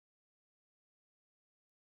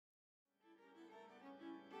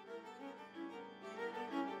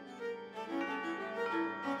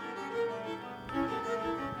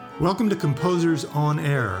Welcome to Composers on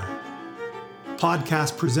Air,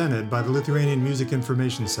 podcast presented by the Lithuanian Music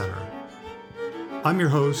Information Center. I'm your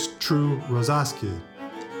host, True Rosaski.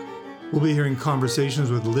 We'll be hearing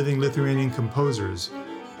conversations with living Lithuanian composers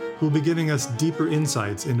who will be giving us deeper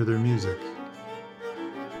insights into their music.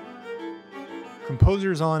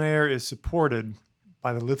 Composers on Air is supported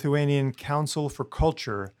by the Lithuanian Council for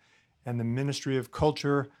Culture and the Ministry of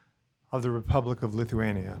Culture of the Republic of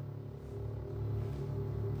Lithuania.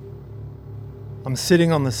 I'm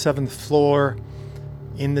sitting on the 7th floor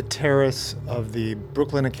in the terrace of the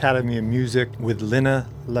Brooklyn Academy of Music with Lina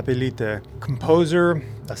Lapelytė, composer,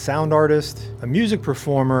 a sound artist, a music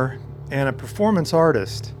performer, and a performance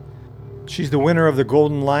artist. She's the winner of the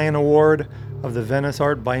Golden Lion Award of the Venice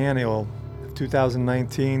Art Biennial of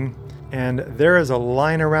 2019, and there is a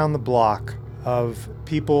line around the block of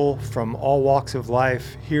people from all walks of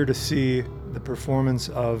life here to see the performance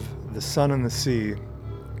of The Sun and the Sea.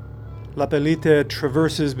 Lapelytė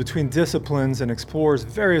traverses between disciplines and explores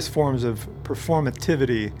various forms of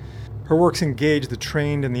performativity. Her works engage the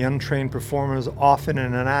trained and the untrained performers, often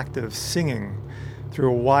in an act of singing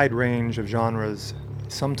through a wide range of genres.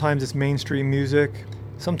 Sometimes it's mainstream music,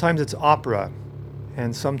 sometimes it's opera,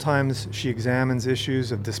 and sometimes she examines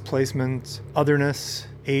issues of displacement, otherness,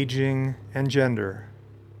 aging, and gender.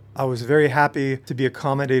 I was very happy to be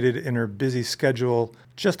accommodated in her busy schedule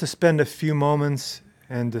just to spend a few moments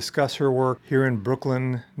and discuss her work here in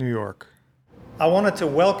Brooklyn, New York. I wanted to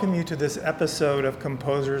welcome you to this episode of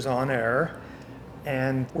Composers on Air,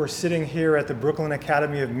 and we're sitting here at the Brooklyn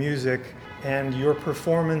Academy of Music, and your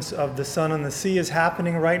performance of The Sun and the Sea is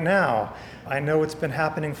happening right now. I know it's been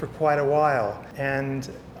happening for quite a while,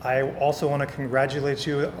 and I also want to congratulate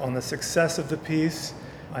you on the success of the piece.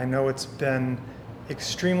 I know it's been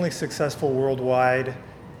extremely successful worldwide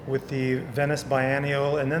with the Venice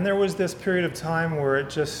Biennial, and then there was this period of time where it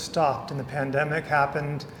just stopped and the pandemic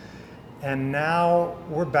happened, and now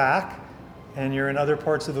we're back and you're in other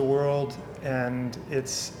parts of the world and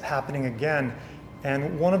it's happening again.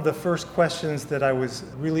 And one of the first questions that I was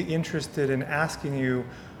really interested in asking you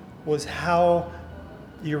was how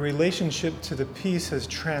your relationship to the piece has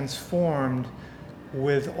transformed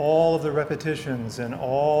with all of the repetitions and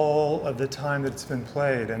all of the time that it's been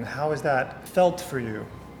played, and how has that felt for you?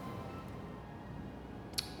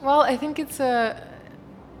 Well, I think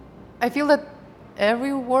I feel that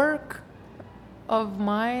every work of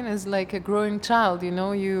mine is like a growing child,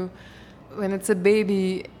 when it's a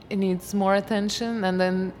baby, it needs more attention, and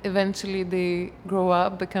then eventually they grow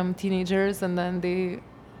up, become teenagers, and then they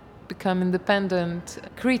become independent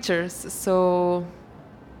creatures. So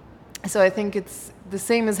I think it's the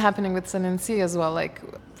same is happening with Sun and Sea as well. Like,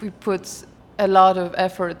 we put a lot of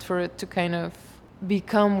effort for it to kind of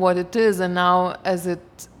become what it is, and now as it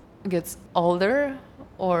gets older,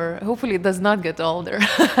 or hopefully it does not get older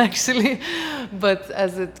actually, but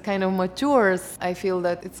as it kind of matures, I feel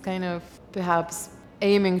that it's kind of perhaps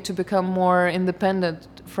aiming to become more independent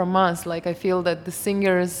from us. Like, I feel that the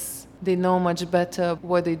singers, they know much better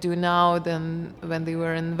what they do now than when they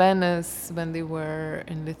were in Venice, when they were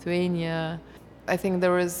in Lithuania. I think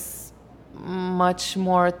there is much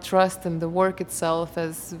more trust in the work itself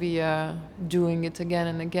as we are doing it again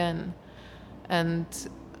and again. And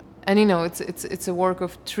it's a work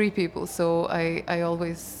of three people, so I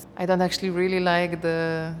don't actually really like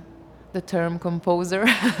the term composer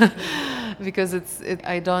because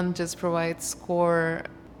I don't just provide score.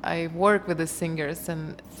 I work with the singers,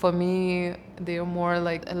 and for me they are more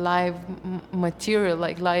like a live material,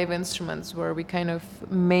 like live instruments, where we kind of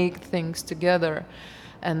make things together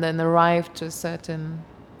and then arrive to a certain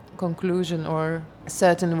conclusion or a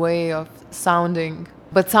certain way of sounding.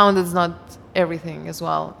 But sound is not everything as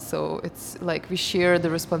well. So it's like we share the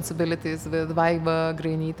responsibilities with Vaiva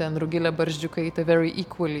Grainytė and Rugilė Barzdžiukaitė very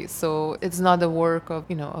equally. So it's not a work of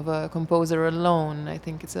a composer alone. I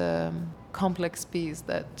think it's a complex piece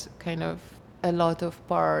that kind of a lot of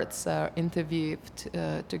parts are interweaved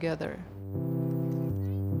together.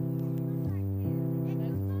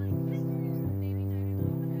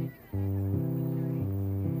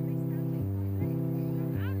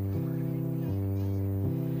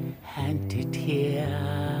 And it here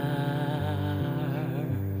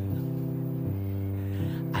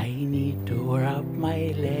I need to wrap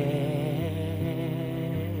my legs,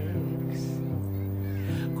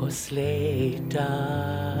 'cause later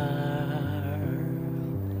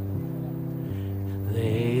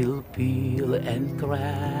they'll peel and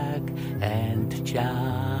crack and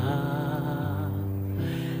chop,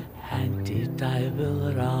 and it I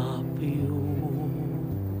will wrap you.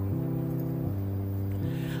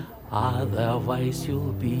 Otherwise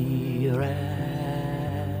you'll be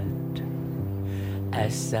red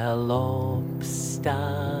as a lobster,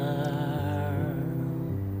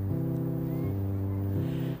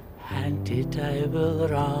 and it I will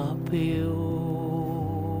rob you.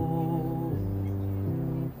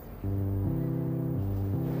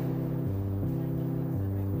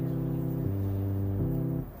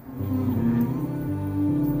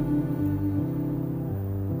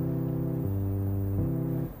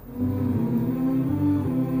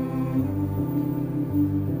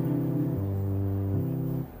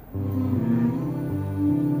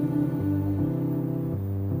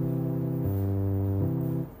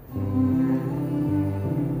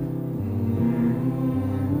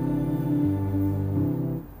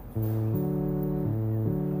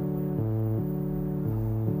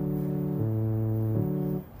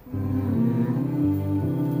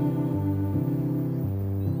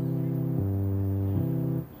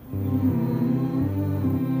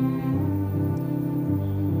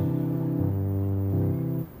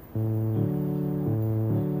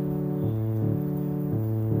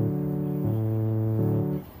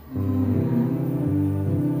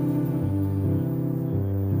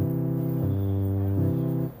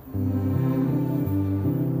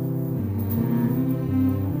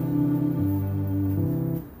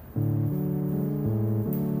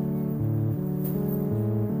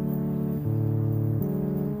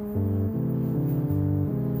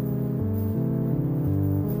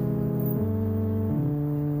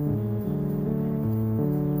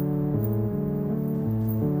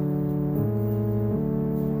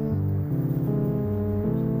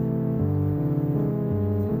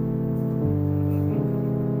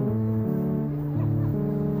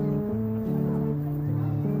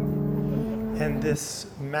 And this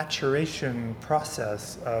maturation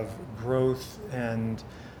process of growth and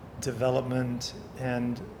development,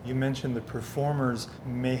 and you mentioned the performers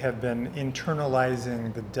may have been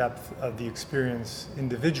internalizing the depth of the experience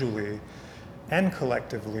individually and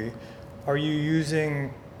collectively. Are you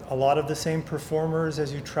using a lot of the same performers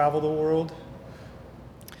as you travel the world?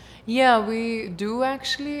 Yeah, we do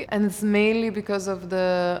actually, and it's mainly because of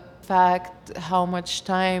the fact how much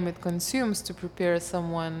time it consumes to prepare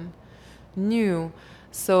someone new.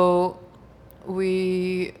 So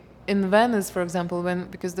we, in Venice, for example,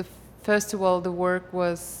 because first of all the work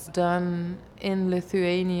was done in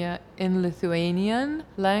Lithuanian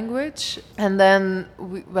language, and then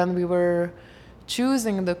when we were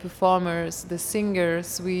choosing the performers, the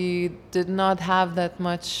singers, we did not have that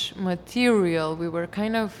much material. We were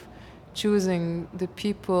kind of choosing the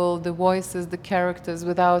people, the voices, the characters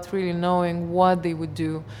without really knowing what they would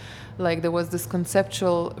do. Like there was this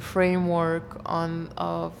conceptual framework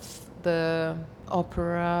of the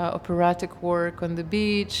operatic work on the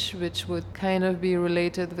beach, which would kind of be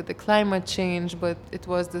related with the climate change, but it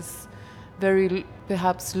was this very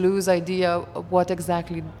perhaps loose idea of what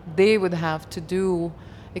exactly they would have to do,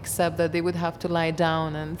 except that they would have to lie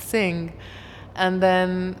down and sing. And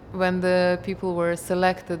then when the people were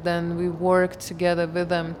selected, then we worked together with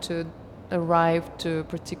them to arrive to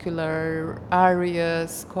particular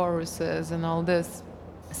arias, choruses, and all this.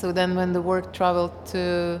 So then when the work traveled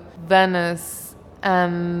to Venice,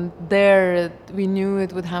 and there we knew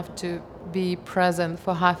it would have to be present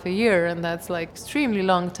for half a year, and that's like extremely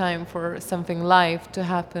long time for something live to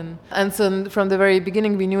happen. And so from the very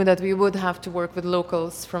beginning we knew that we would have to work with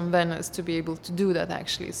locals from Venice to be able to do that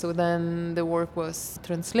actually. So then the work was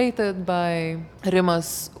translated by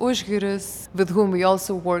Rimas Užgiris, with whom we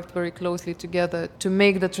also worked very closely together to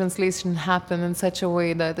make the translation happen in such a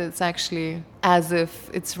way that it's actually as if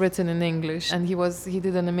it's written in English. And he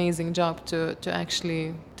did an amazing job to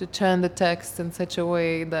turn the text in such a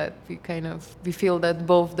way that we feel that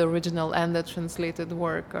both the original and the translated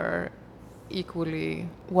work are equally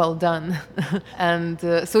well done. And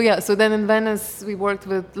so then in Venice we worked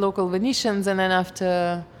with local Venetians, and then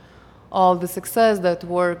after all the success that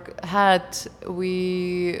work had,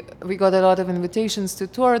 we got a lot of invitations to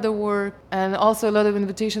tour the work, and also a lot of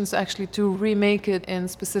invitations actually to remake it in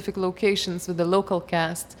specific locations with the local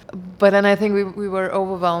cast. But then I think we were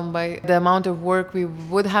overwhelmed by the amount of work we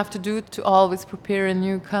would have to do to always prepare a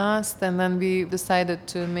new cast, and then we decided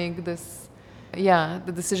to make this,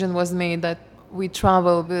 the decision was made that we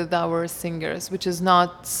travel with our singers, which is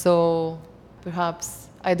not so, perhaps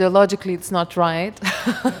ideologically it's not right.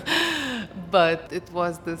 But it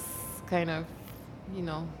was this kind of,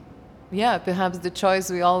 perhaps the choice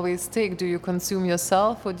we always take. Do you consume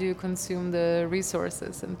yourself or do you consume the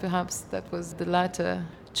resources? And perhaps that was the latter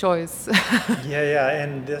choice.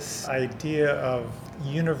 And this idea of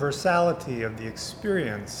universality of the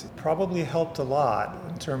experience probably helped a lot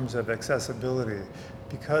in terms of accessibility,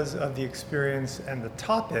 because of the experience and the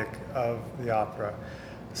topic of the opera.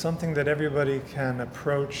 Something that everybody can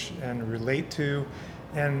approach and relate to,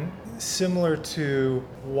 and similar to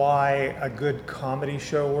why a good comedy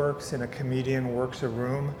show works and a comedian works a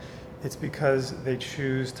room, it's because they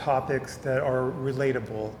choose topics that are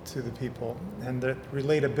relatable to the people. And that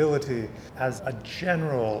relatability as a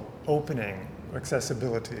general opening,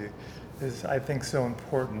 accessibility, is, I think, so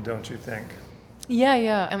important, don't you think?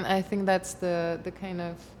 Yeah, and I think that's the kind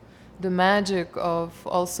of the magic of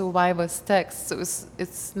also Vaiva's text. So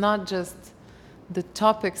it's not just the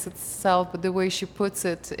topics itself, but the way she puts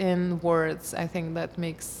it in words. I think that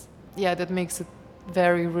makes it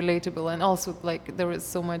very relatable, and also like there is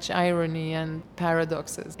so much irony and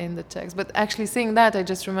paradoxes in the text. But actually saying that, I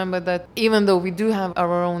just remember that even though we do have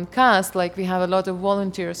our own cast, like we have a lot of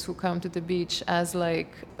volunteers who come to the beach as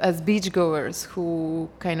beachgoers who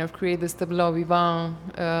kind of create this tableau vivant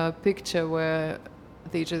picture where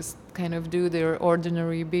they just kind of do their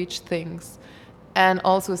ordinary beach things. And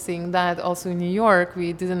also seeing that also in New York,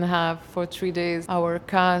 we didn't have for 3 days our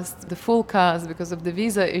cast, the full cast, because of the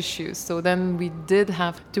visa issues. So then we did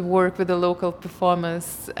have to work with the local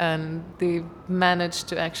performers, and they managed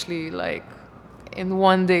to actually like in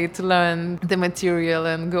one day to learn the material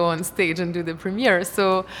and go on stage and do the premiere.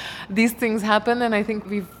 So these things happen, and I think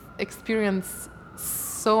we've experienced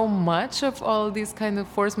so much of all these kind of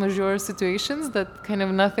force majeure situations that kind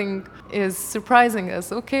of nothing is surprising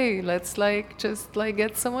us. Okay, let's just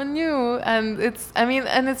get someone new, and it's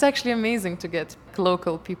actually amazing to get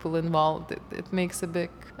local people involved. It makes a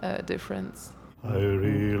big difference. I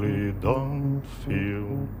really don't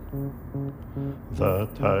feel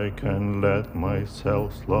that I can let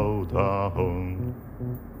myself slow down.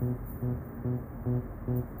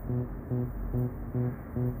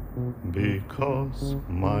 Because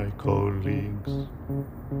my colleagues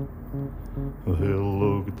will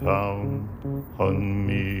look down on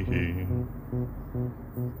me.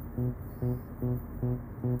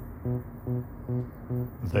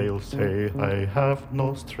 They'll say I have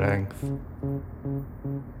no strength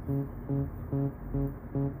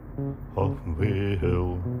of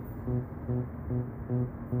will.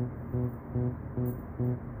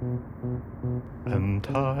 And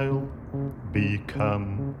I'll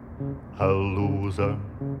become a loser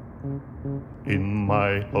in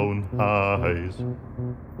my own eyes.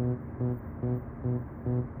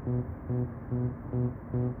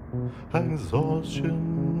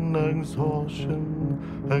 Exhaustion, exhaustion,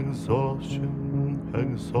 exhaustion,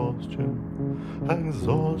 exhaustion,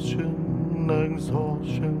 exhaustion,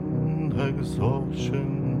 exhaustion,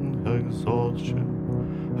 exhaustion, exhaustion,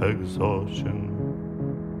 exhaustion.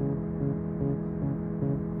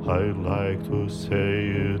 I like to say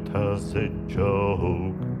it as a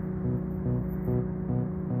joke.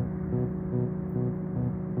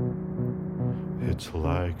 It's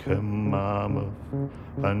like a mammoth,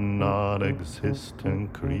 a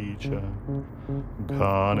non-existent creature,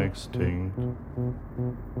 gone extinct.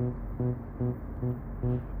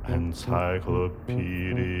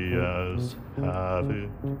 Encyclopedias have it.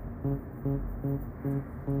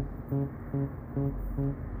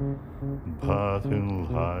 But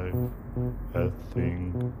in life, I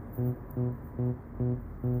think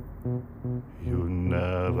you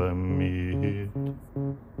never meet.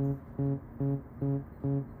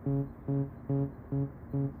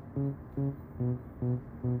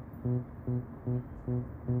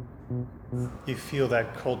 You feel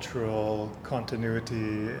that cultural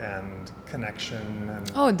continuity and connection,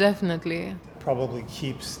 and Oh, definitely. probably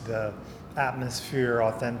keeps the atmosphere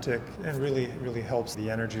authentic and really helps the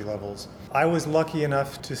energy levels. I was lucky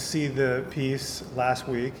enough to see the piece last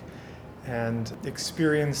week and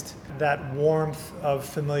experienced that warmth of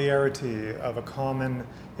familiarity, of a common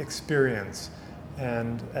experience,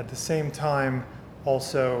 and at the same time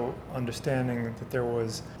also understanding that there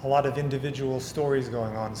was a lot of individual stories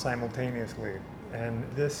going on simultaneously. And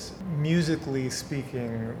this, musically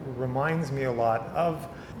speaking, reminds me a lot of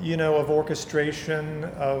orchestration,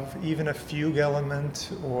 of even a fugue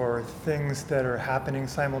element, or things that are happening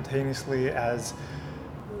simultaneously as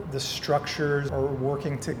the structures are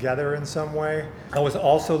working together in some way. I was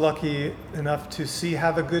also lucky enough to see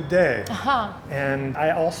Have a Good Day. And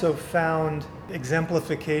I also found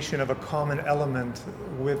exemplification of a common element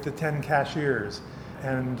with the 10 Cashiers.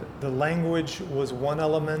 And the language was one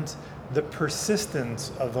element, the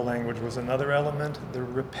persistence of the language was another element, the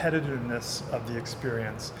repetitiveness of the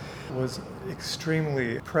experience was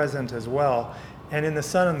extremely present as well. And in The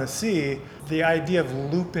Sun and the Sea, the idea of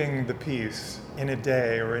looping the piece in a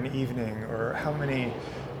day or an evening, or how many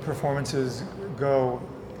performances go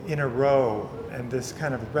in a row and this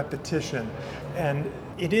kind of repetition. And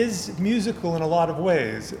it is musical in a lot of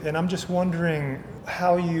ways. And I'm just wondering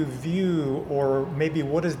how you view, or maybe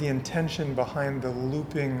what is the intention behind the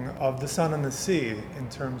looping of The Sun and the Sea in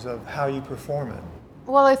terms of how you perform it?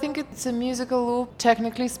 Well, I think it's a musical loop,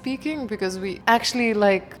 technically speaking, because we actually,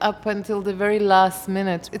 like, up until the very last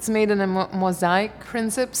minute, it's made in a mosaic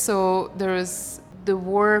principle. So the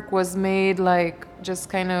work was made like just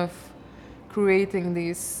kind of creating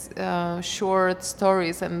these short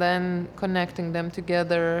stories and then connecting them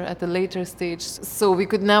together at a later stage. So we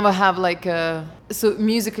could never have like so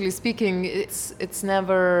musically speaking, it's not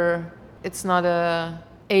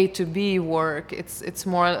a to B work. It's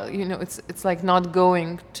more, it's like not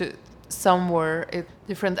going to somewhere.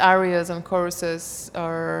 Different areas and choruses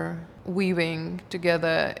are weaving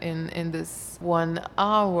together in this 1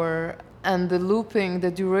 hour. And the looping,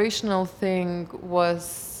 the durational thing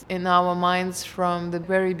was in our minds from the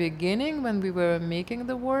very beginning when we were making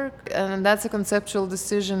the work. And that's a conceptual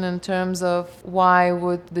decision in terms of why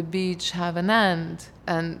would the beach have an end?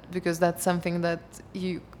 And because that's something that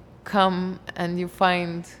you come and you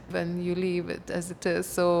find when you leave it as it is.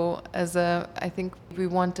 So I think we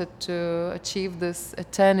wanted to achieve this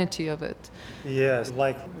eternity of it. Yes,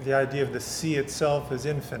 like the idea of the sea itself is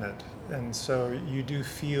infinite. And so you do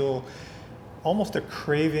feel almost a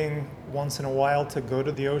craving once in a while to go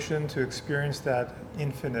to the ocean to experience that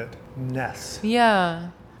infiniteness. Yeah,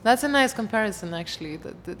 that's a nice comparison, actually,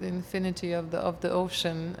 the infinity of the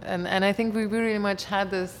ocean. And I think we really much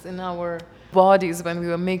had this in our bodies when we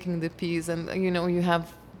were making the piece. And, you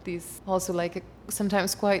have these also like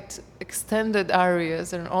sometimes quite extended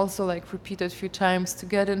areas and also like repeated a few times to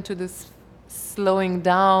get into this slowing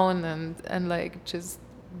down and like just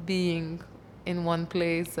being in one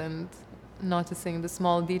place and noticing the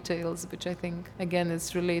small details, which I think, again,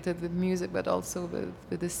 is related with music, but also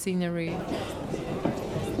with the scenery.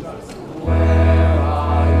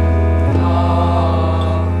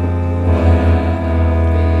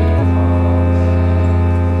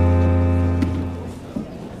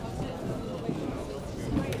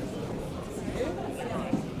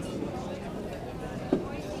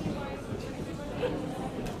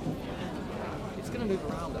 It's going to move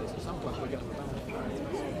around though, so sometimes we're going around.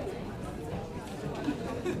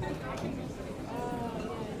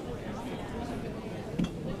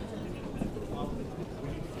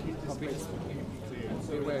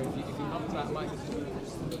 So where if you knock that mic.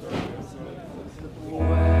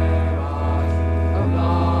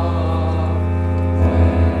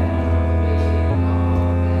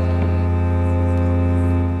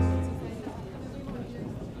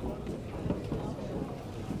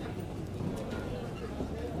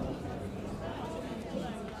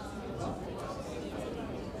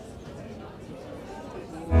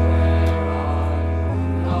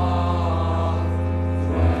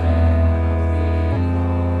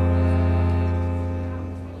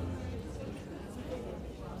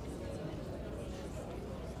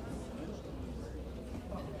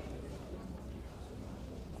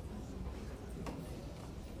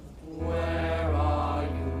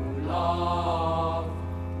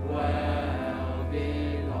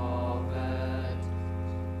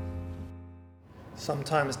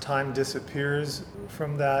 Sometimes time disappears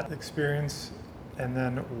from that experience, and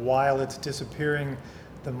then while it's disappearing,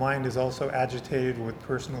 the mind is also agitated with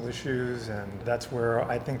personal issues, and that's where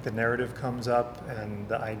I think the narrative comes up and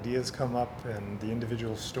the ideas come up and the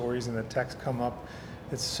individual stories in the text come up.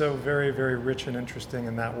 It's so very, very rich and interesting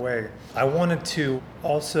in that way. I wanted to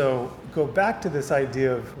also go back to this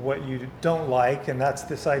idea of what you don't like, and that's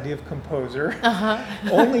this idea of composer,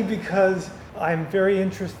 only because I'm very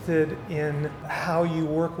interested in how you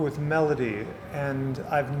work with melody, and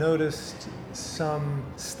I've noticed some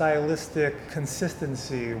stylistic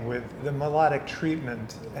consistency with the melodic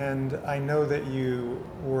treatment. And I know that you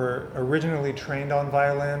were originally trained on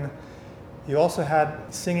violin. You also had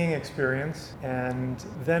singing experience and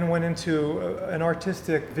then went into an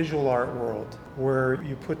artistic visual art world where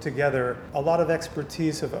you put together a lot of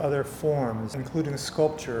expertise of other forms, including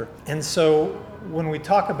sculpture. And so when we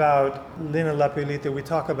talk about Lina Lapelite, we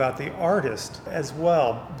talk about the artist as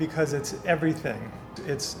well, because it's everything.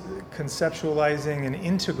 It's conceptualizing and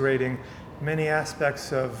integrating many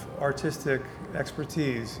aspects of artistic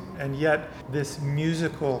expertise, and yet this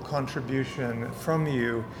musical contribution from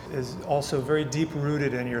you is also very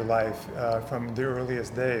deep-rooted in your life from the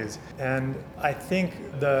earliest days. And I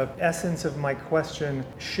think the essence of my question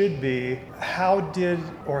should be, how did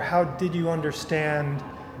you understand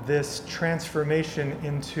this transformation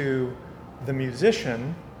into the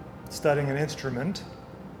musician, studying an instrument,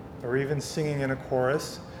 or even singing in a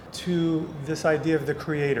chorus, to this idea of the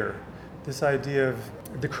creator, this idea of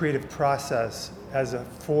the creative process as a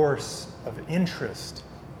force of interest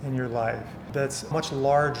in your life that's much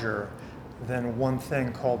larger than one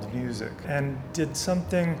thing called music. And did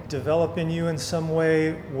something develop in you in some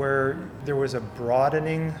way where there was a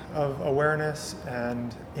broadening of awareness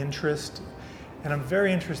and interest? And I'm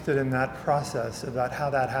very interested in that process, about how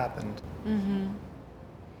that happened.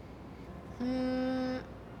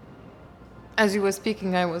 As you were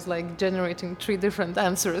speaking, I was like generating 3 different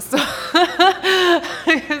answers. So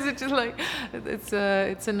because it's just like it's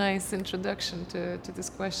a nice introduction to this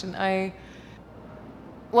question. I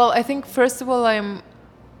think first of all,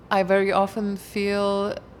 I very often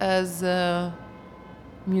feel as a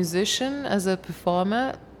musician, as a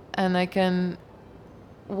performer, and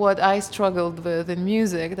what I struggled with in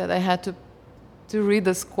music, that I had to read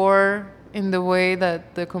the score in the way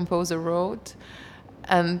that the composer wrote.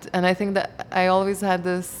 And I think that I always had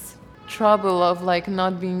this trouble of like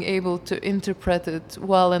not being able to interpret it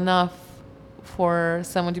well enough for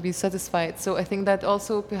someone to be satisfied. So I think that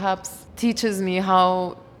also perhaps teaches me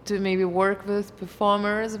how to maybe work with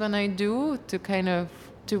performers when I do,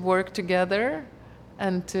 to work together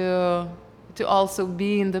and to also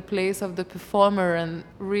be in the place of the performer and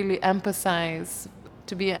really empathize,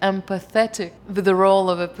 to be empathetic with the role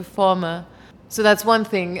of a performer. So that's one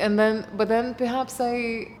thing. But then perhaps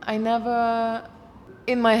I never,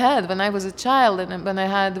 in my head, when I was a child and when I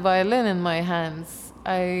had the violin in my hands,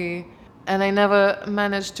 I never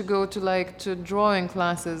managed to go to drawing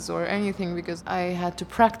classes or anything because I had to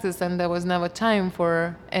practice and there was never time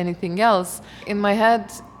for anything else. In my head,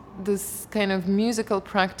 this kind of musical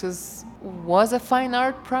practice was a fine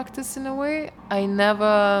art practice in a way. And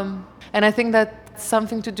I think that's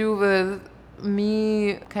something to do with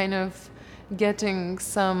me kind of getting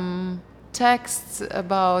some texts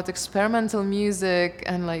about experimental music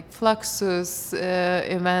and like Fluxus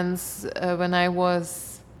events when I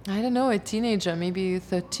was, I don't know, a teenager, maybe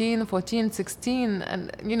 13, 14, 16.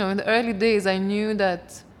 And, in the early days I knew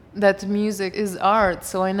that music is art,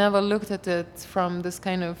 so I never looked at it from this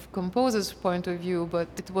kind of composer's point of view, but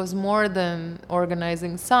it was more than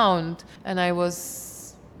organizing sound. And I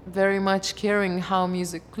was very much caring how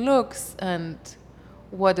music looks and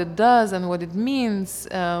what it does and what it means,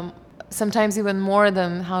 sometimes even more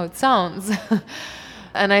than how it sounds.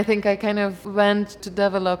 And I think I kind of went to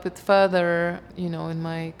develop it further, in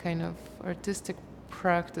my kind of artistic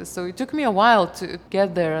practice. So it took me a while to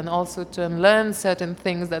get there and also to unlearn certain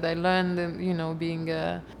things that I learned in, being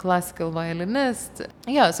a classical violinist.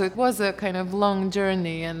 Yeah, so it was a kind of long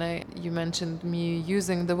journey, and you mentioned me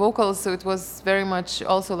using the vocals, so it was very much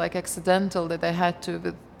also like accidental that I had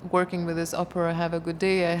to, working with this opera Have a Good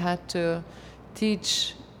Day, I had to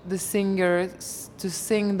teach the singers to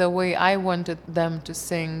sing the way I wanted them to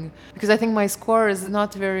sing. Because I think my score is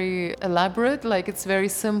not very elaborate, like it's very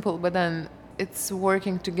simple, but then it's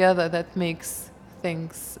working together that makes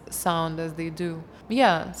things sound as they do.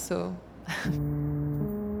 Yeah, so...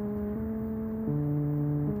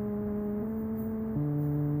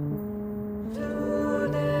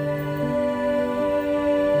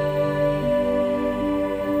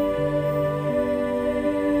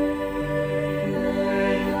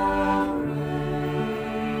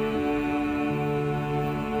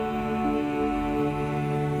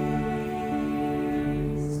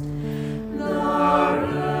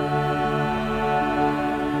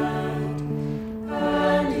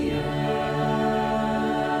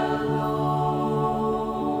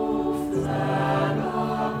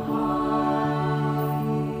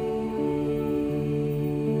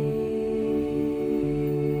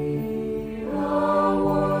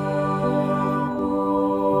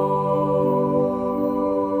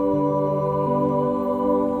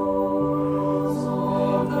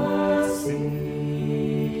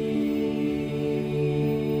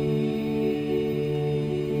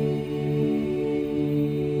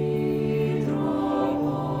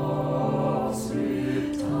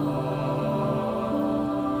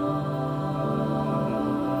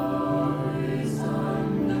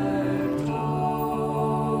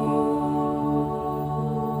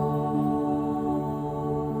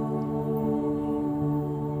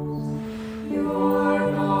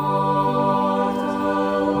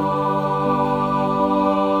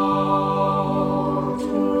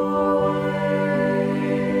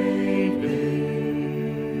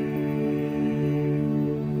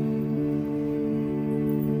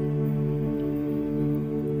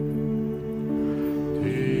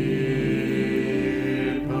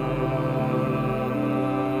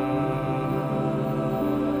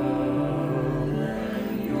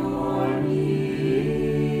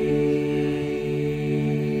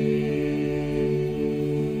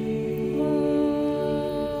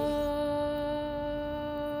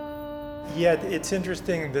 Yeah, it's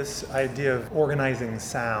interesting, this idea of organizing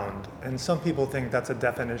sound. And some people think that's a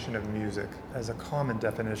definition of music, as a common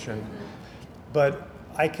definition. But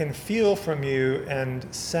I can feel from you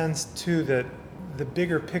and sense too that the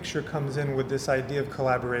bigger picture comes in with this idea of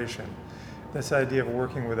collaboration, this idea of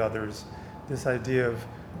working with others, this idea of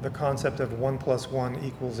the concept of 1 +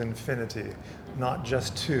 1 = infinity, not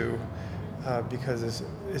just two. Because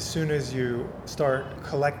as soon as you start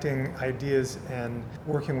collecting ideas and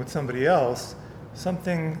working with somebody else,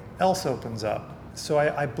 something else opens up. So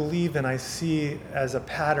I believe and I see as a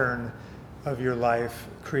pattern of your life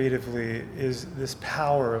creatively is this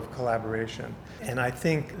power of collaboration. And I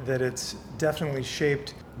think that it's definitely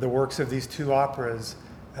shaped the works of these two operas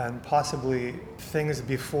and possibly things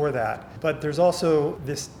before that. But there's also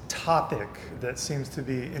this topic that seems to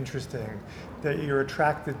be interesting, that you're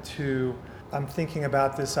attracted to. I'm thinking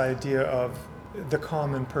about this idea of the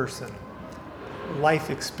common person, life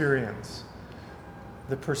experience,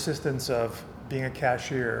 the persistence of being a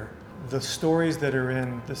cashier, the stories that are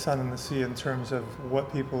in The Sun and the Sea in terms of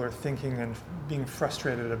what people are thinking and being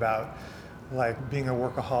frustrated about, like being a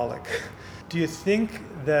workaholic. Do you think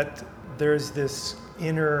that there's this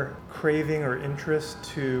inner craving or interest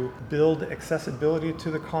to build accessibility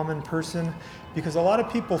to the common person? Because a lot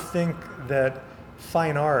of people think that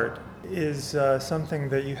fine art is something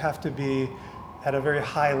that you have to be at a very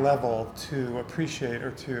high level to appreciate or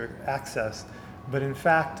to access. But in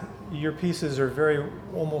fact, your pieces are very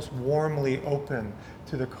almost warmly open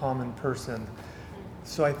to the common person.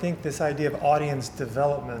 So I think this idea of audience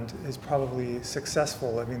development is probably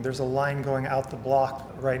successful. I mean, there's a line going out the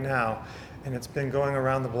block right now, and it's been going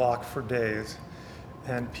around the block for days.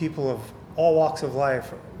 And people of all walks of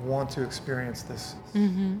life want to experience this.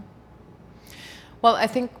 Mm-hmm. Well, I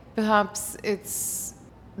think perhaps it's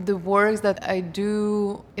the works that I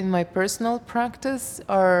do in my personal practice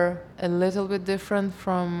are a little bit different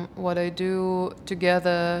from what I do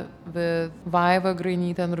together with Vaiva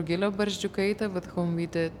Grainytė and Rugilė Barzdžiukaitė, with whom we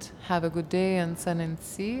did Have a Good Day and Sun and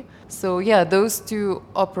Sea. So yeah, those two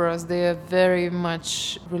operas, they are very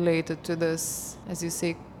much related to this, as you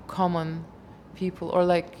say, common people, or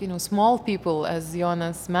like, small people, as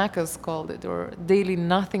Jonas Mekas called it, or daily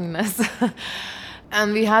nothingness.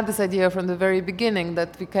 And we had this idea from the very beginning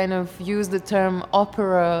that we kind of use the term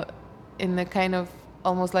opera in a kind of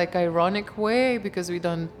almost like ironic way, because we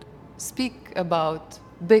don't speak about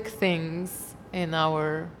big things in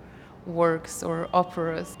our works or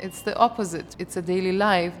operas. It's the opposite. It's a daily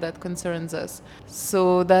life that concerns us.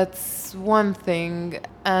 So that's one thing.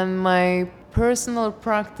 And my personal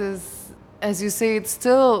practice, as you say, it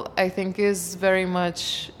still, I think, is very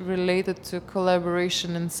much related to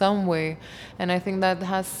collaboration in some way. And I think that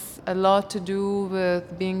has a lot to do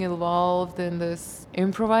with being involved in this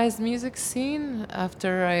improvised music scene.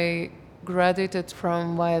 After I graduated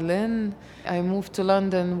from violin, I moved to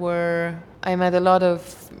London, where I met a lot of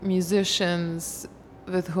musicians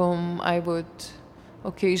with whom I would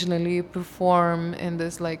occasionally perform in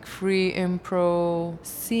this like free improv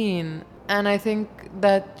scene. And I think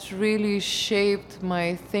that really shaped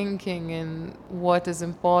my thinking in what is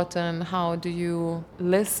important, how do you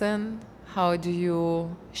listen, how do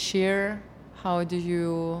you share, how do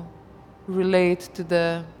you relate to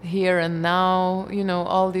the here and now,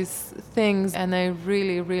 all these things. And I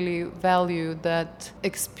really, really value that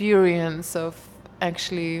experience of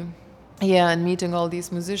actually and meeting all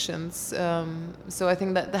these musicians. So I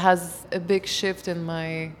think that has a big shift in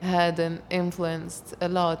my head and influenced a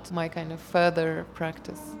lot my kind of further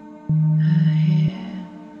practice. Her hair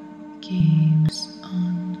keeps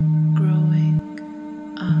on growing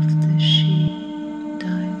after she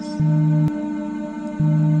dies.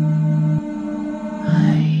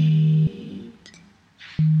 Hide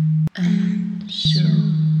and show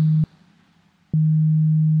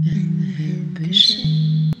inhibition.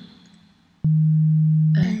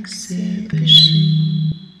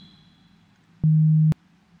 Exhibition.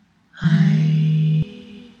 Hide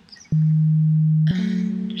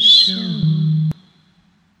and show.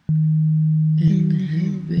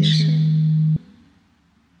 Inhibition.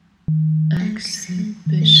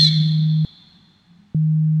 Exhibition.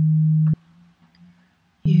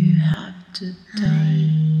 You have to die.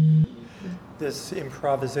 This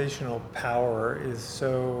improvisational power is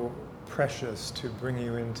so precious to bring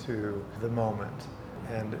you into the moment.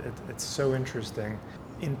 And it's so interesting.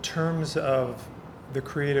 In terms of the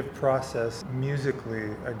creative process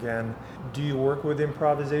musically, again, do you work with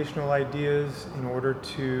improvisational ideas in order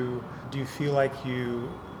to, do you feel like you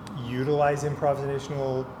utilize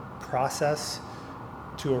improvisational process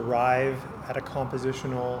to arrive at a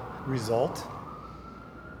compositional result?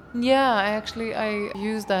 Yeah, I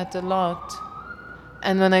use that a lot.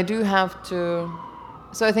 And when I do have to,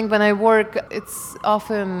 so I think when I work, it's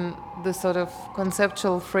often the sort of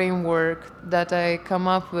conceptual framework that I come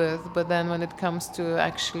up with, but then when it comes to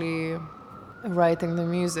actually writing the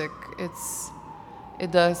music,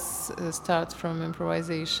 it does start from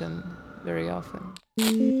improvisation very often.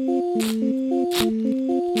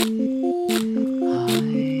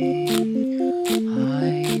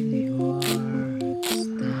 Hide your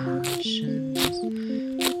extensions,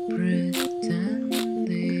 pretend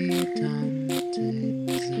they don't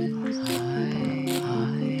exist.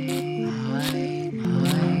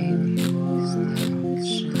 Hide your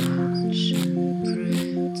extensions,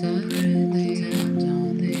 pretend they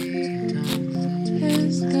don't exist.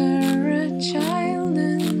 Is there a child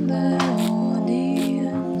in the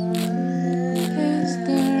audience? Is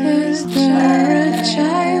there a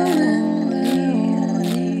child in the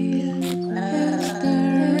audience? Is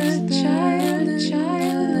there a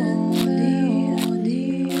child in the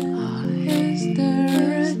audience? Is there a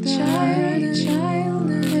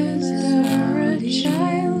child? Is there a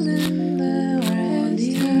child in the audience?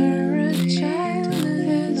 Is there a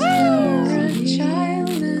child? Is there a child in the audience? Is there a child? Is there a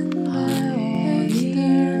child in the audience? Is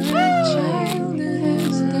there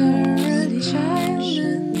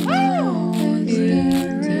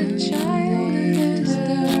a child?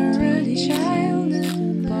 Is there a child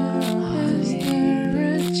in the audience? Is there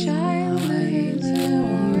a child? Is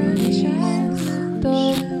there a child?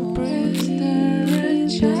 Don't breathe. Is there a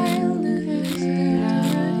child? Is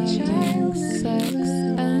there a child? Sex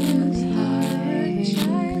and hiding. Is there a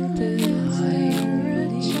child? Is there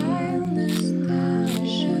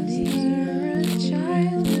a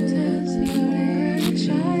child? Is there a child?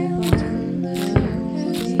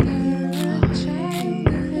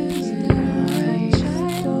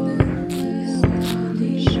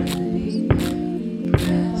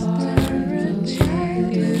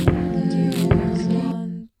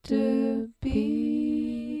 To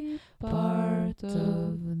be part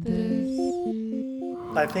of this.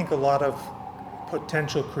 I think a lot of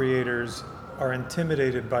potential creators are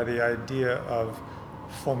intimidated by the idea of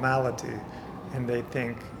formality, and they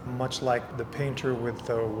think much like the painter with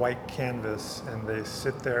the white canvas, and they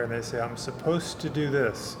sit there and they say, I'm supposed to do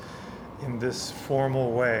this in this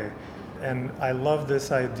formal way. And I love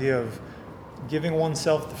this idea of giving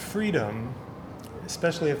oneself the freedom,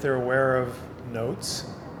 especially if they're aware of notes,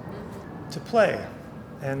 to play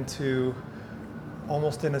and to,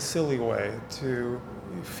 almost in a silly way, to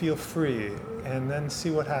feel free and then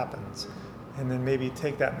see what happens. And then maybe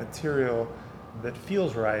take that material that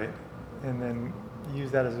feels right and then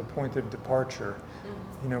use that as a point of departure,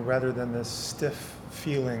 rather than this stiff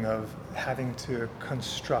feeling of having to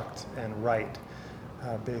construct and write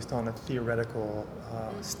based on a theoretical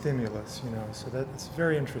stimulus, so that's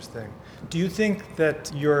very interesting. Do you think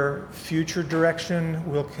that your future direction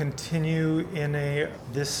will continue in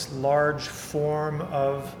this large form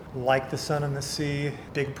of like the Sun and the Sea,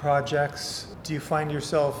 big projects? Do you find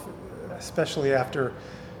yourself, especially after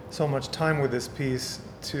so much time with this piece,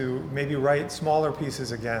 to maybe write smaller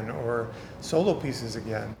pieces again or solo pieces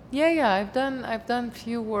again? Yeah. I've done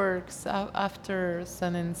few works after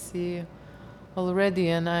Sun and Sea already,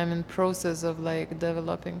 and I'm in process of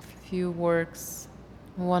developing few works.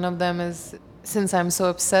 One of them is, since I'm so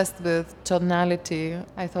obsessed with tonality,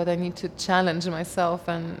 I thought I need to challenge myself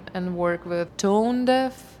and work with tone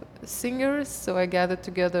deaf singers. So I gathered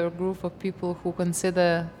together a group of people who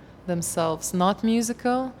consider themselves not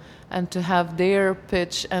musical, and to have their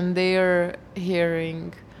pitch and their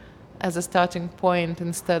hearing as a starting point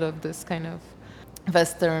instead of this kind of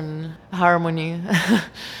Western harmony.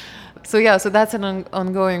 So that's an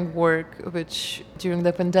ongoing work, which during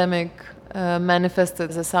the pandemic manifested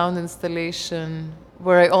as a sound installation,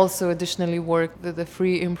 where I also additionally worked with the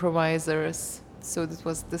free improvisers. So it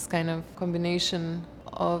was this kind of combination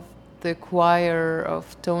of the choir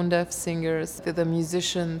of tone-deaf singers with the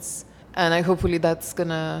musicians, and hopefully that's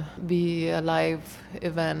gonna be a live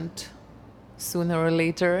event sooner or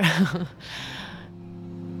later.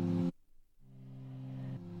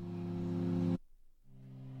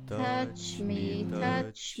 Touch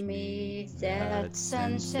me, that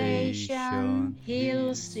sensation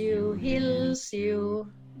heals you,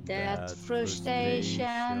 that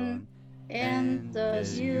frustration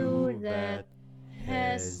enters you, that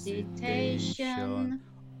hesitation.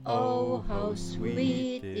 Oh, how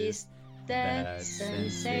sweet is that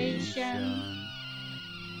sensation.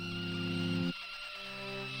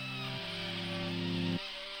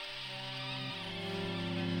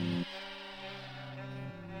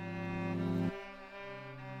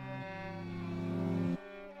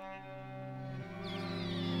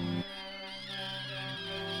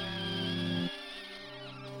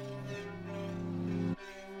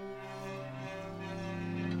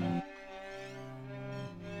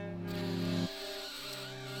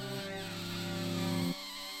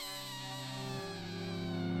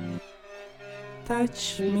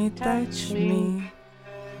 touch me.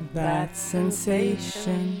 That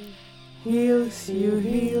sensation heals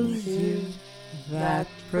you. That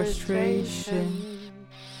frustration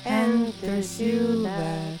enters you.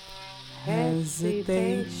 That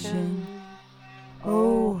hesitation.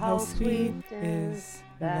 Oh, how sweet is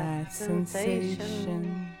that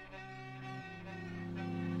sensation.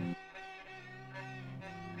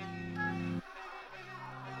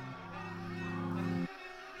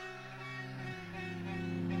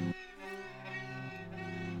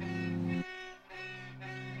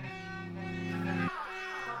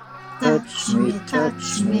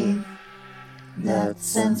 Touch me, that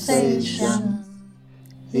sensation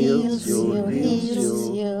heals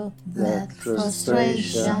you, that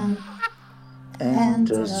frustration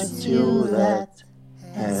enters you, that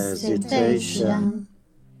hesitation.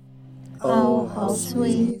 Oh, how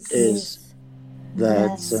sweet is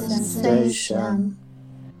that sensation.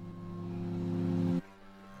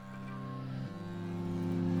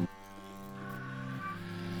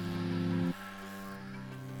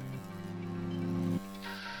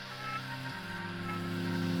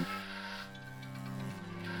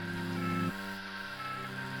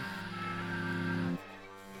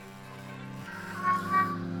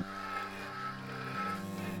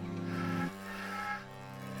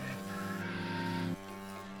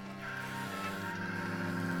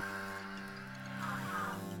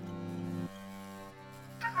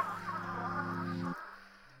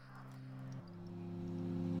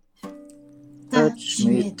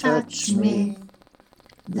 Touch me,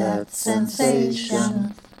 that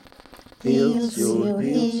sensation heals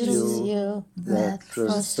you, that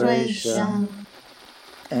frustration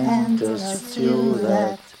enters you,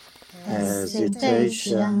 that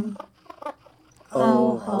hesitation.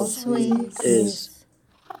 Oh, how sweet is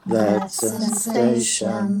that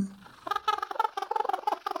sensation.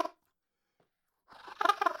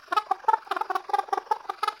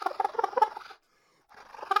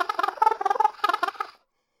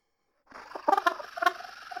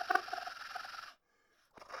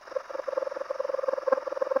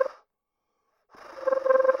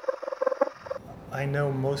 I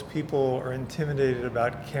know most people are intimidated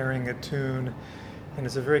about carrying a tune, and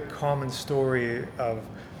it's a very common story of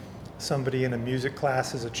somebody in a music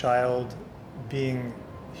class as a child being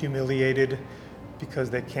humiliated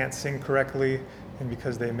because they can't sing correctly and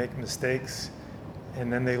because they make mistakes,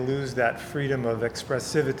 and then they lose that freedom of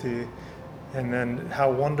expressivity, and then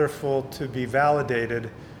how wonderful to be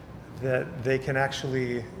validated that they can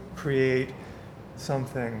actually create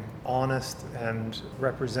something honest and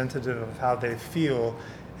representative of how they feel,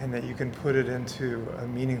 and that you can put it into a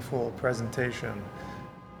meaningful presentation.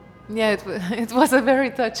 Yeah, it was a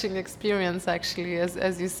very touching experience, actually.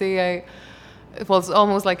 As you say, it was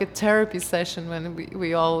almost like a therapy session when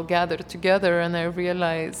we all gathered together, and I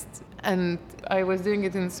realized, and I was doing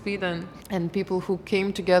it in Sweden, and people who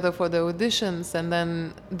came together for the auditions, and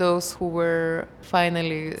then those who were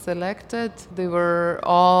finally selected, they were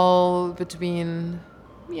all between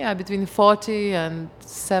 40 and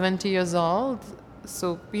 70 years old,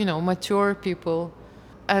 so, mature people.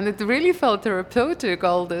 And it really felt therapeutic,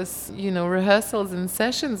 all this, rehearsals and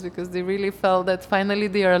sessions, because they really felt that finally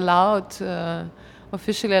they are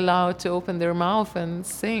officially allowed to open their mouth and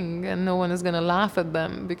sing, and no one is going to laugh at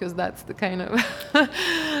them, because that's the kind of...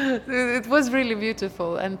 It was really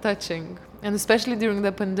beautiful and touching. And especially during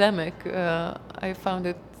the pandemic, I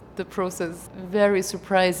found the process very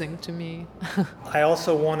surprising to me. I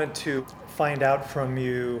also wanted to find out from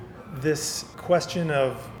you this question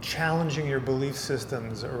of challenging your belief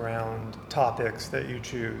systems around topics that you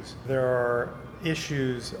choose. There are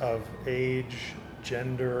issues of age,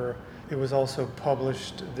 gender. It was also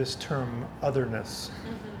published, this term, otherness.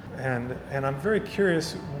 Mm-hmm. And I'm very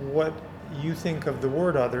curious what you think of the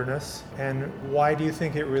word otherness, and why do you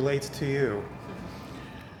think it relates to you?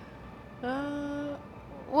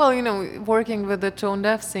 Well, working with the tone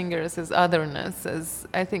deaf singers is otherness, as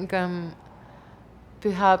I think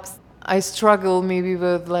perhaps I struggle maybe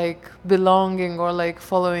with belonging, or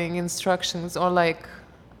following instructions, or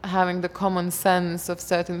having the common sense of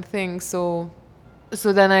certain things. So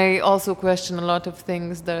then I also question a lot of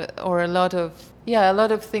things a lot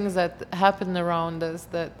of things that happen around us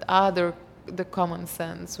that are the common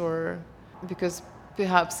sense, or because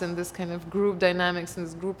perhaps in this kind of group dynamics and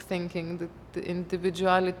this group thinking, the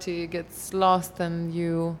individuality gets lost,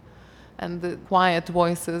 and the quiet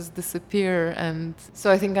voices disappear. And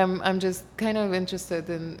so I think I'm just kind of interested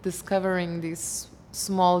in discovering these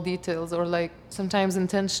small details, or sometimes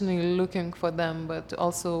intentionally looking for them, but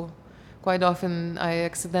also quite often I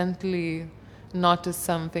accidentally notice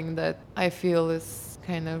something that I feel is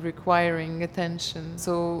kind of requiring attention.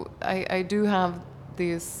 So I do have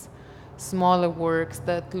these smaller works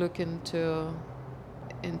that look into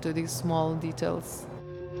these small details.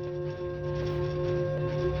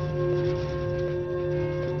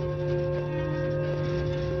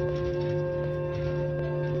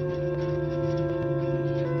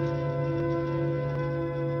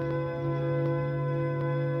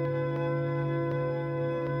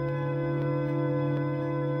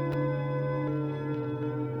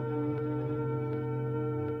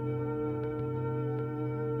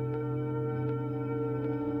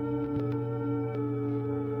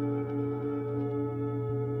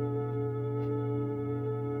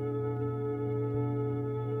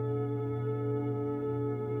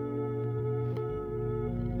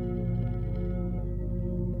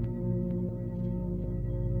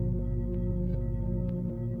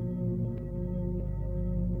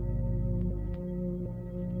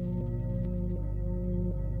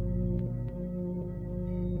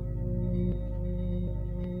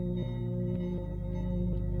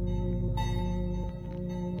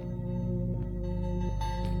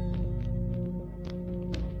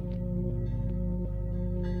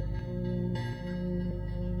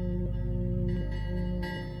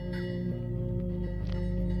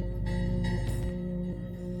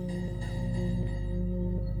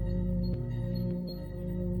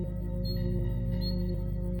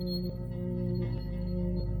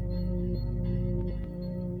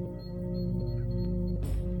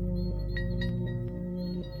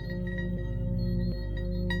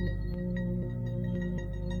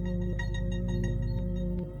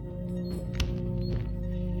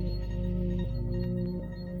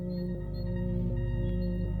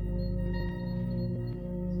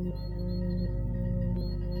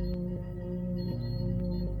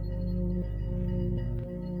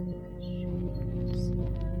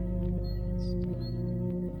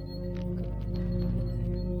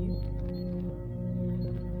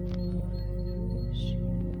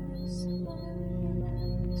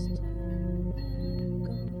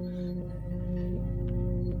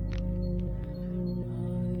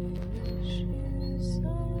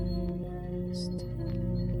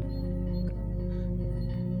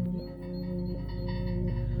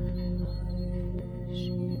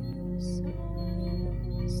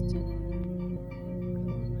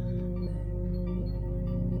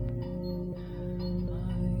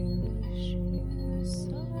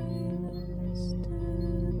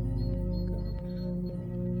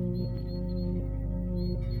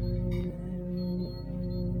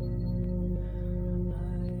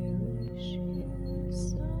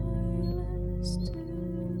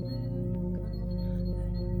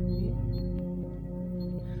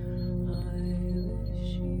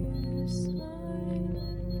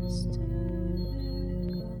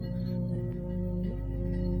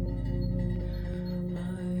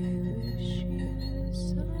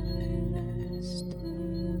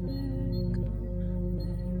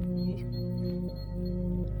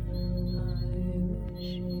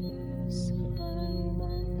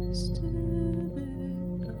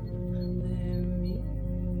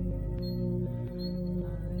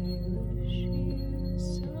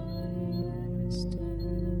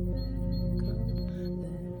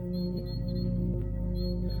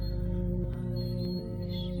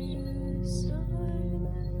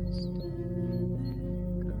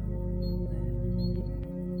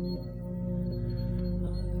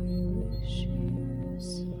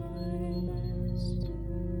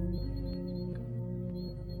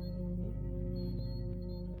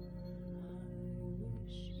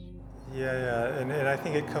 Yeah, and I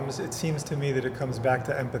think it seems to me that it comes back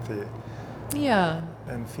to empathy Yeah.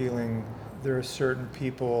 and feeling there are certain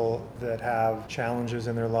people that have challenges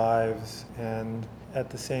in their lives, and at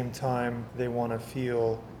the same time, they want to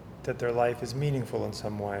feel that their life is meaningful in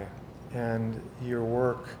some way. And your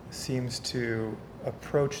work seems to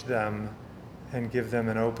approach them and give them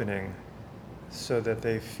an opening so that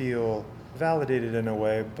they feel validated in a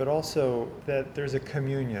way, but also that there's a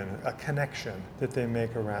communion, a connection that they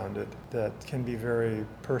make around it that can be very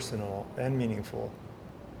personal and meaningful.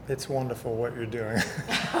 It's wonderful what you're doing.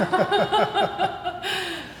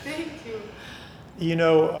 Thank you. You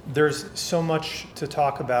know, there's so much to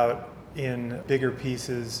talk about in bigger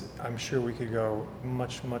pieces. I'm sure we could go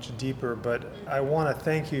much, much deeper, but I want to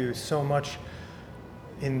thank you so much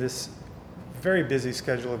in this very busy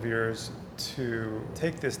schedule of yours to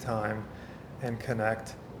take this time and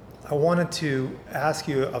connect. I wanted to ask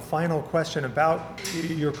you a final question about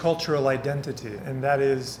your cultural identity, and that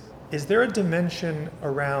is, Is there a dimension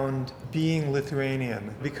around being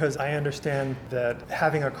Lithuanian? Because I understand that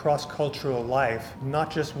having a cross-cultural life, not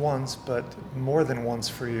just once, but more than once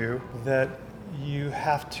for you, that you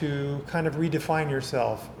have to kind of redefine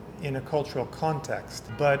yourself in a cultural context.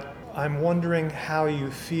 But I'm wondering how you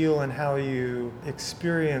feel and how you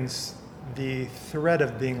experience the thread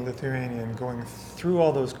of being Lithuanian going through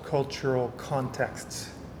all those cultural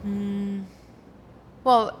contexts.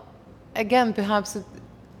 Well, again, perhaps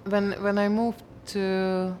when I moved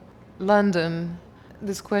to London,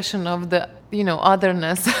 this question of the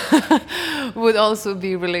otherness would also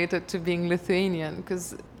be related to being Lithuanian,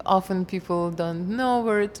 because often people don't know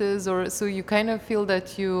where it is, or so you kind of feel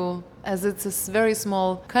that as it's a very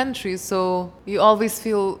small country, so you always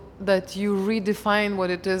feel that you redefine what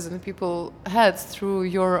it is in people's heads through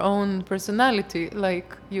your own personality.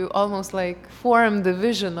 Like you almost like form the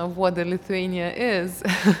vision of what the Lithuania is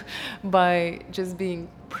by just being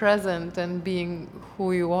present and being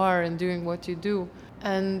who you are and doing what you do.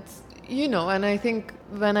 And and I think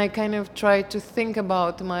when I kind of try to think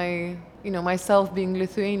about myself being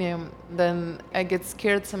Lithuanian, then I get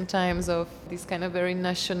scared sometimes of these kind of very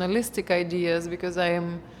nationalistic ideas, because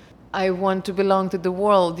I want to belong to the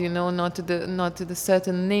world, not to the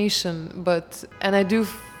certain nation. And I do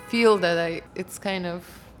feel that it's kind of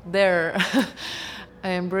there. I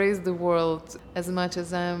embrace the world as much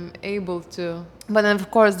as I'm able to. But then, of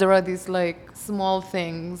course, there are these like small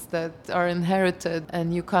things that are inherited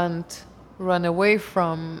and you can't run away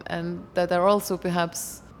from, and that are also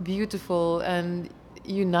perhaps beautiful and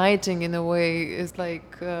uniting in a way. Is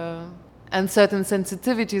like and certain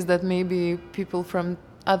sensitivities that maybe people from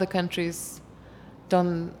other countries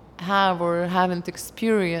don't have or haven't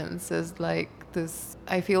experienced. As like this,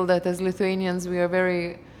 I feel that as Lithuanians we are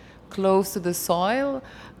very close to the soil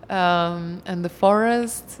and the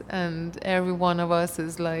forest, and every one of us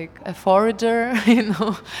is like a forager.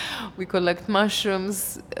 We collect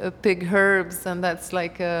mushrooms, pick herbs, and that's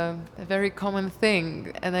like a very common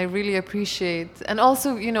thing. And I really appreciate, and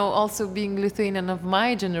also also being Lithuanian of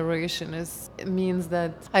my generation means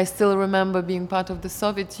that I still remember being part of the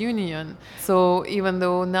Soviet Union. So even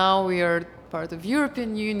though now we are part of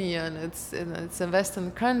European Union, it's a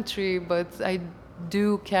Western country, but I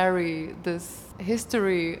do carry this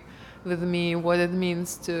history with me, what it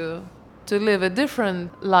means to live a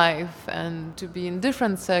different life and to be in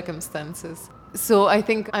different circumstances. So I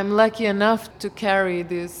think I'm lucky enough to carry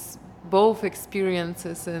these both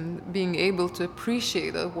experiences and being able to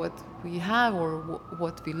appreciate what we have or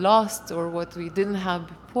what we lost or what we didn't have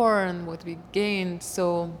before and what we gained.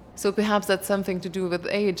 So perhaps that's something to do with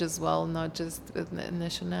age as well, not just with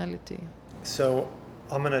nationality. So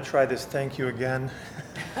I'm going to try this thank you again.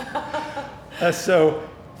 So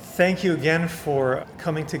thank you again for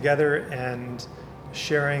coming together and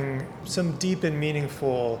sharing some deep and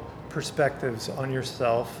meaningful perspectives on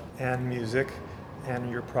yourself and music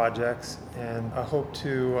and your projects. And I hope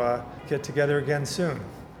to get together again soon.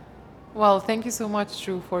 Well, thank you so much,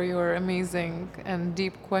 Drew, for your amazing and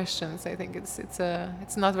deep questions. I think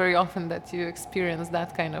it's not very often that you experience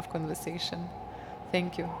that kind of conversation.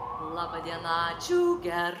 Thank you. Labą dieną, ačiū,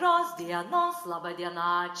 geros dienos, labą dieną,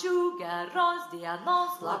 ačiū, geros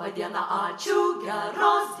dienos, labą dieną, ačiū,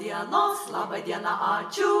 geros dienos, labą dieną,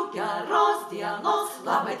 ačiū, geros dienos,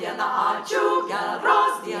 labą dieną, ačiū,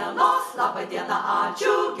 geros dienos, labą dieną,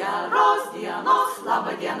 ačiū, geros dienos,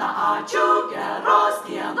 labą dieną, ačiū, geros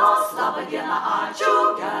dienos, labą dieną, ačiū,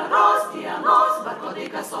 geros dienos, barkodai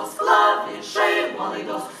kasos klavišai,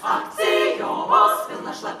 nuolaidos akcijos,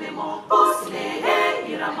 pilna šlapimo puslė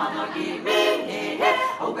yra mano giminė,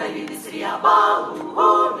 augalinis riebalų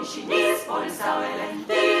mišinys, poilsiauja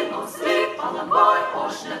lentynos, lyg Palangoj, o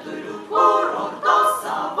aš neturiu kurorto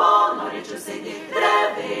savo, norėčiau sėdėti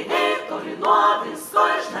drevėje, toli nuo visko,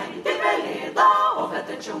 žinai, tik pelėda, o bet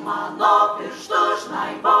tačiau mano pirštų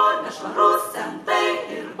žnaibo, nešvarus centai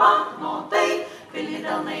ir banknotai, pilni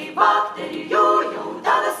delnai bakterijų, jau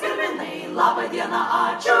dedas kirminai. Labą dieną,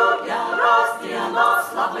 ačiū, geros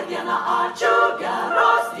dienos, labą dieną, ačiū,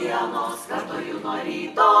 geros dienos, kartoju nuo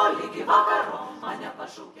ryto ligi vakaro, mane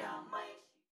pašaukia.